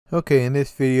Okay, in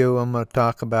this video I'm going to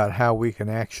talk about how we can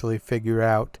actually figure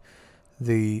out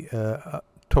the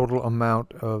total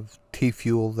amount of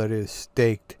TFUEL that is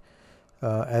staked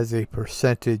as a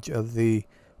percentage of the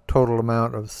total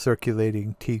amount of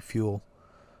circulating TFUEL.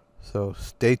 So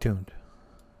stay tuned.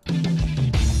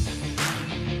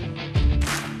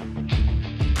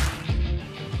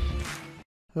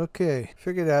 Okay,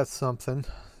 figured out something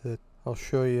that I'll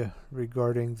show you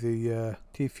regarding the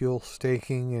TFUEL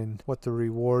staking and what the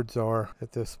rewards are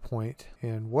at this point.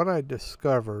 And what I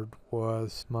discovered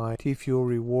was my TFUEL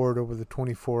reward over the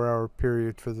 24-hour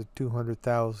period for the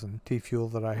 200,000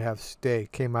 TFUEL that I have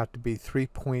staked came out to be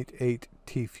 3.8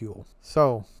 TFUEL.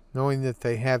 So, knowing that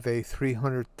they have a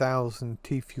 300,000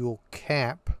 TFUEL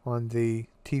cap on the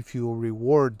TFUEL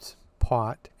rewards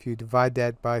pot, if you divide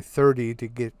that by 30 to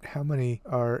get how many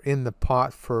are in the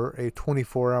pot for a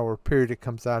 24-hour period, it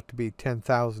comes out to be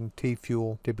 10,000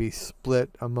 TFUEL to be split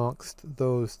amongst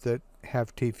those that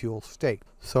have TFUEL staked.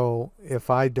 So if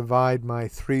I divide my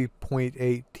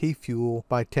 3.8 TFUEL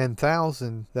by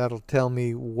 10,000, that'll tell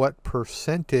me what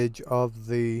percentage of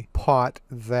the pot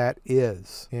that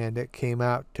is. And it came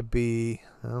out to be,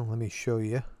 well, let me show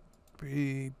you,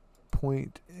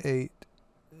 3.8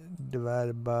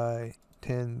 divided by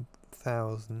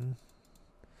 10,000,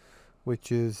 which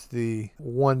is the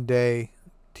 1-day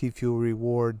TFUEL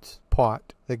rewards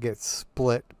pot that gets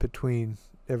split between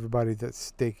everybody that's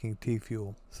staking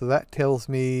TFUEL. So that tells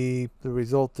me the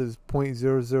result is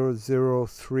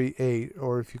 0.00038,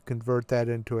 or if you convert that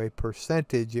into a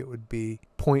percentage, it would be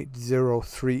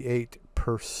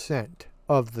 0.038%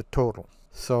 of the total.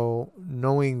 So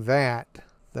knowing that,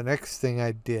 the next thing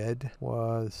I did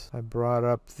was I brought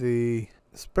up the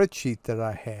spreadsheet that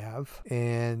I have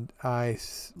and I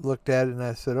looked at it and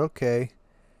I said, okay,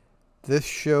 this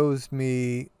shows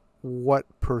me what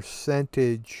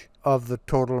percentage of the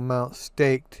total amount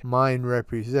staked mine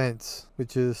represents,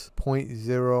 which is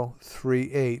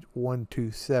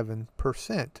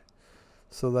 0.038127%.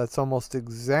 So that's almost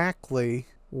exactly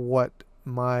what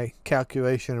my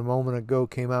calculation a moment ago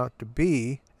came out to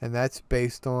be, and that's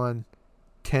based on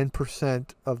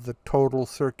 10% of the total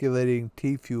circulating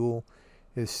TFUEL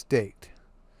is staked.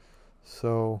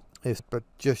 So it's but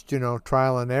just, you know,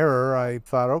 trial and error. I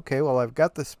thought, okay, well, I've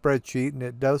got the spreadsheet and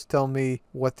it does tell me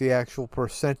what the actual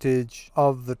percentage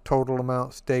of the total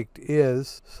amount staked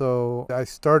is. So I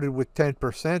started with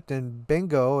 10% and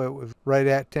bingo, it was right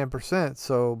at 10%.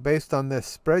 So based on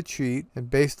this spreadsheet and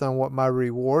based on what my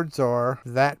rewards are,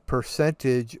 that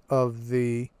percentage of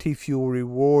the TFUEL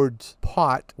rewards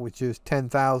pot, which is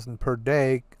 10,000 per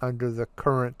day under the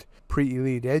current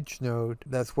pre-elite edge node,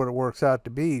 that's what it works out to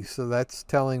be. So that's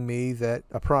telling me that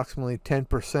approximately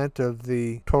 10% of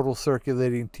the total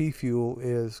circulating TFUEL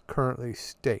is currently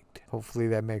staked. Hopefully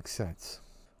that makes sense.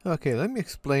 Okay, let me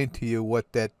explain to you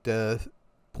what that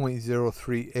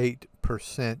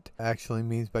 0.038% actually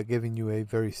means by giving you a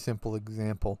very simple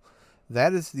example.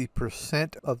 That is the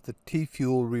percent of the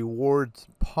TFUEL rewards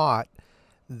pot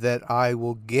that I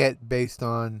will get based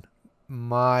on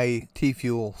my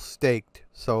TFUEL staked.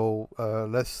 So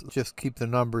let's just keep the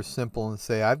numbers simple and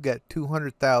say I've got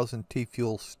 200,000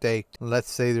 TFUEL staked. Let's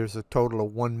say there's a total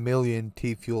of 1 million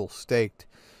TFUEL staked,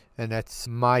 and that's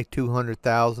my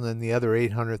 200,000 and the other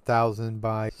 800,000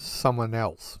 by someone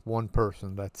else, one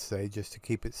person, let's say, just to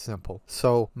keep it simple.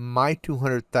 So my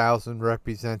 200,000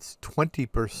 represents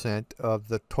 20% of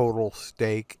the total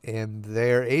stake, and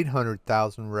their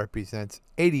 800,000 represents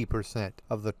 80%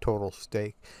 of the total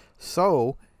stake.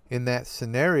 So in that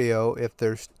scenario, if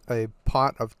there's a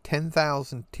pot of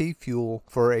 10,000 TFUEL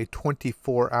for a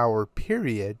 24-hour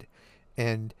period,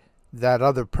 and that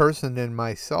other person and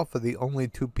myself are the only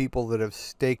two people that have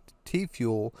staked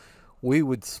TFUEL, we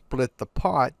would split the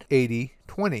pot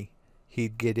 80-20.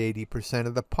 He'd get 80%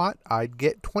 of the pot, I'd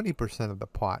get 20% of the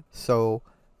pot. So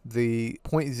the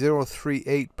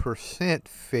 0.038%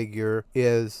 figure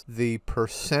is the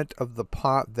percent of the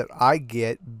pot that I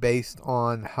get based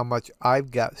on how much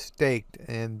I've got staked,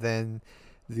 and then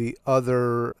the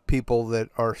other people that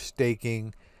are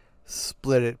staking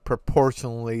split it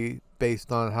proportionally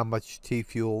based on how much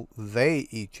TFUEL they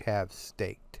each have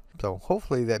staked. So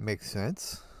hopefully that makes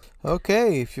sense.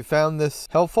 Okay, if you found this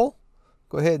helpful,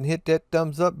 go ahead and hit that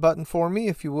thumbs up button for me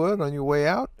if you would on your way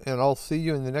out, and I'll see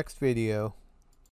you in the next video.